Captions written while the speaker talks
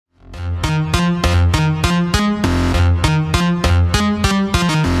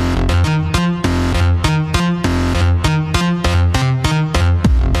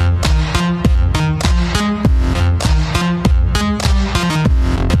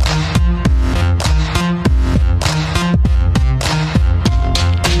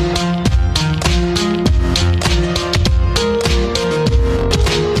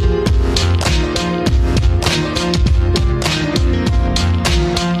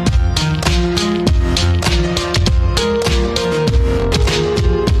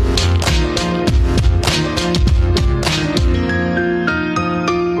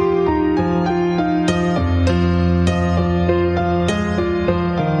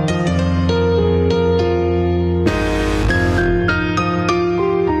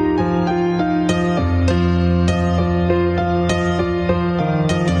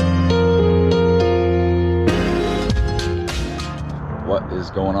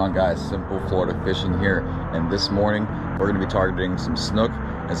on, guys? Simple Florida fishing here, and this morning we're going to be targeting some snook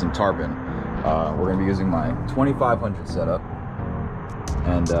and some tarpon. We're going to be using my 2500 setup,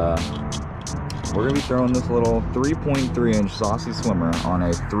 and we're going to be throwing this little 3.3 inch saucy swimmer on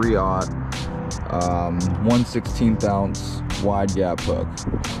a 3/0 1/16 ounce wide gap hook.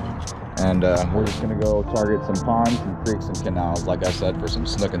 And we're just gonna go target some ponds, some creeks, and canals, like I said, for some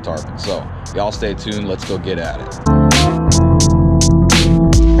snook and tarpon. So y'all stay tuned, let's go get at it.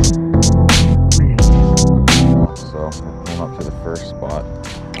 So I came up to the first spot.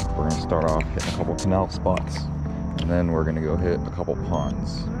 We're gonna start off hitting a couple canal spots, and then we're gonna go hit a couple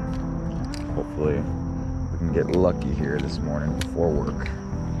ponds. Hopefully we can get lucky here this morning before work.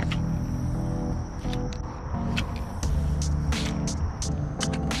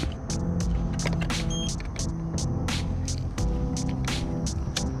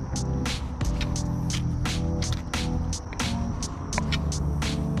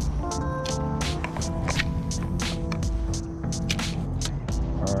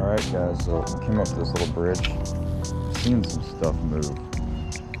 Alright guys, so we came up to this little bridge. Seeing some stuff move.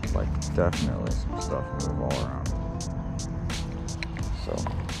 Like, definitely some stuff move all around. So,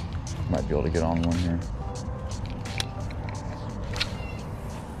 might be able to get on one here.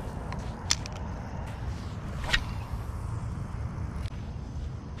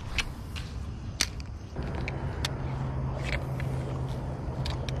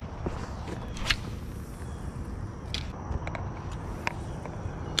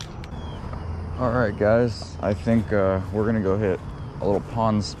 Alright guys, I think we're gonna go hit a little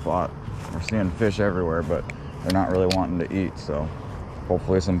pond spot. We're seeing fish everywhere, but they're not really wanting to eat, so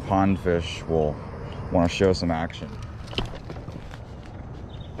hopefully some pond fish will want to show some action.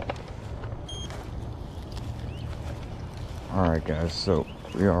 Alright guys, so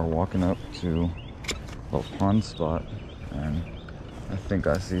we are walking up to a little pond spot, and I think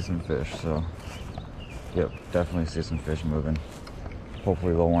I see some fish, so yep, definitely see some fish moving.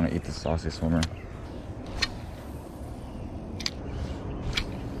 Hopefully they'll want to eat the saucy swimmer.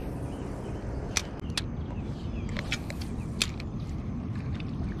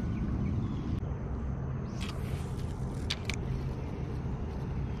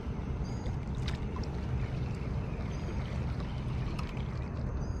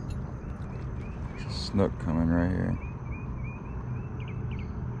 Snook coming right here.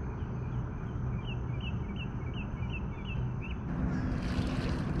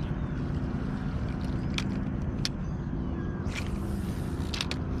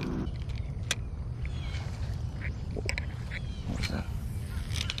 What was that?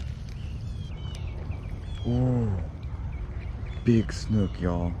 Ooh, big snook,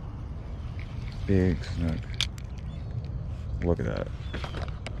 y'all. Big snook. Look at that.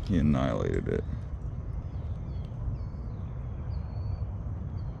 He annihilated it.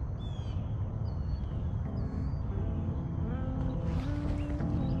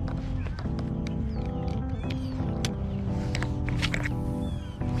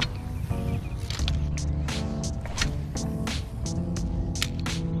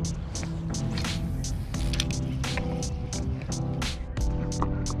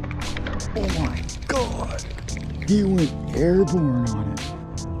 Oh my God, he went airborne on it.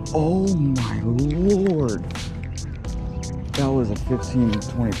 Oh my Lord. That was a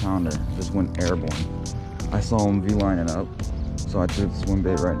 15-20 pounder, just went airborne. I saw him V-lining up, so I threw the swim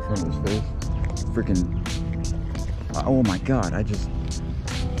bait right in front of his face. Freaking, oh my God, I just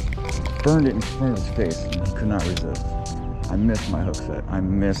burned it in front of his face and he could not resist. I missed my hook set. I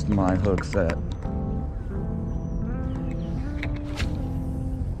missed my hook set.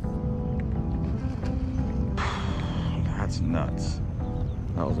 That's nuts.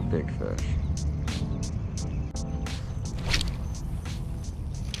 That was a big fish.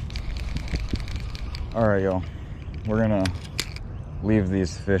 Alright, y'all. We're gonna leave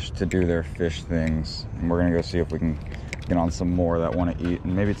these fish to do their fish things. And we're gonna go see if we can get on some more that want to eat.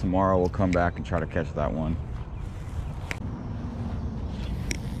 And maybe tomorrow we'll come back and try to catch that one.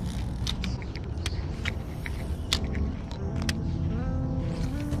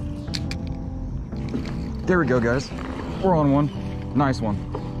 There we go, guys. We're on one. Nice one.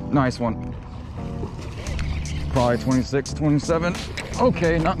 Nice one. Probably 26, 27.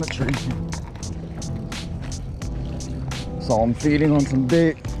 Okay, not in the tree. Saw him feeding on some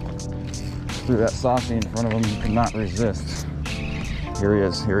bait. Threw that saucy in front of him. He could not resist. Here he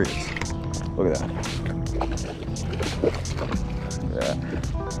is. Here he is. Look at that. Look at that.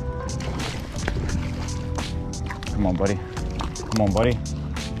 Come on, buddy. Come on, buddy.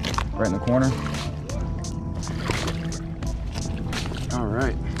 Right in the corner. All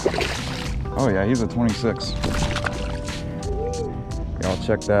right. Oh yeah, he's a 26. Yeah, Y'all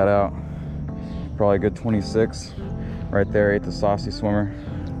check that out. Probably a good 26 right there. Ate the Saucy Swimmer.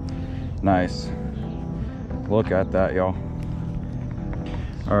 Nice. Look at that, y'all.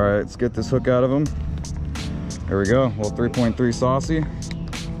 All right, let's get this hook out of him. There we go, little 3.3 saucy.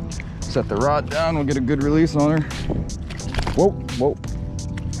 Set the rod down, we'll get a good release on her. Whoa, whoa.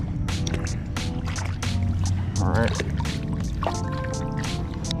 All right.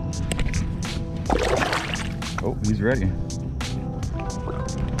 Oh, he's ready.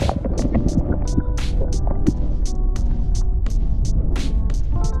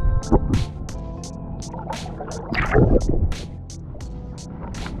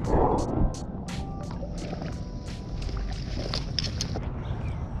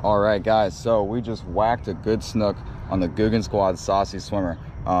 All right, guys, so we just whacked a good snook on the Googan Squad Saucy Swimmer.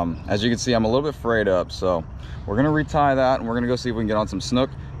 As you can see, I'm a little bit frayed up, so we're gonna retie that and we're gonna go see if we can get on some snook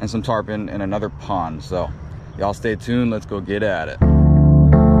and some tarpon in another pond. So y'all stay tuned, let's go get at it.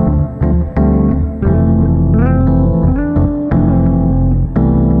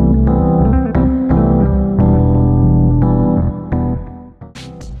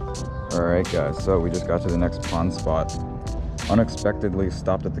 All right, guys, so we just got to the next pond spot. Unexpectedly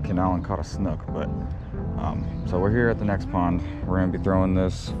stopped at the canal and caught a snook, but so we're here at the next pond. We're gonna be throwing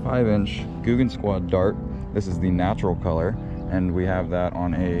this 5-inch Googan Squad Dart. This is the natural color, and we have that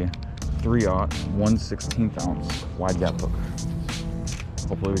on a 3/0 1/16 ounce wide gap hook.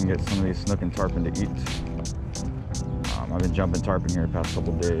 Hopefully we can get some of these snook and tarpon to eat. I've been jumping tarpon here the past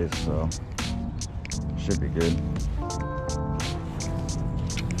couple days, so should be good.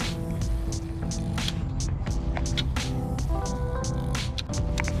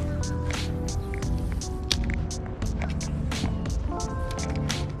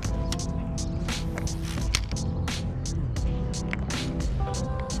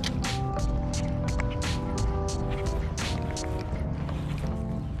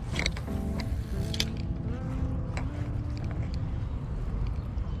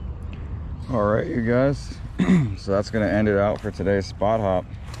 All right, you guys, so that's gonna end it out for today's spot hop.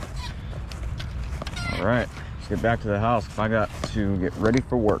 All right, let's get back to the house. I got to get ready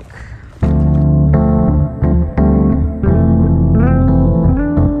for work.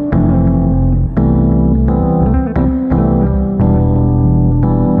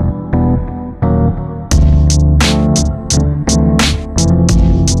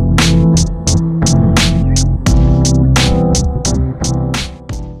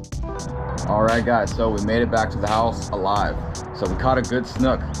 Alright guys, so we made it back to the house alive. So we caught a good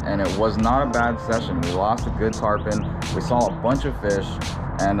snook and it was not a bad session. We lost a good tarpon, we saw a bunch of fish,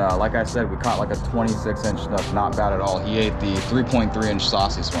 and like I said, we caught like a 26-inch snook, not bad at all. He ate the 3.3-inch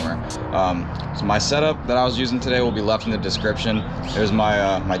Saucy Swimmer. So my setup that I was using today will be left in the description. There's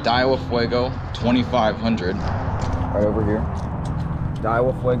my my Daiwa Fuego 2500 right over here.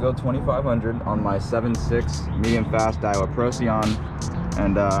 Daiwa Fuego 2500 on my 7.6 medium fast Daiwa Procyon,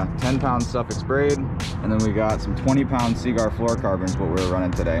 and 10-pound Suffix braid, and then we got some 20-pound Seaguar fluorocarbons, what we were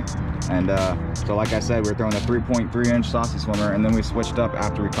running today. And so like I said, we were throwing a 3.3-inch Saucy Swimmer, and then we switched up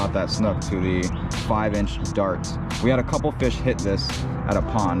after we caught that snook to the 5-inch Dart. We had a couple fish hit this at a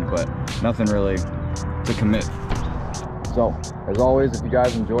pond, but nothing really to commit. So as always, if you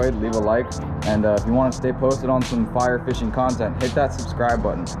guys enjoyed, leave a like, and if you want to stay posted on some fire fishing content, hit that subscribe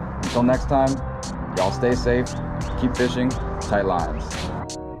button. Until next time, y'all stay safe, keep fishing, tight lines.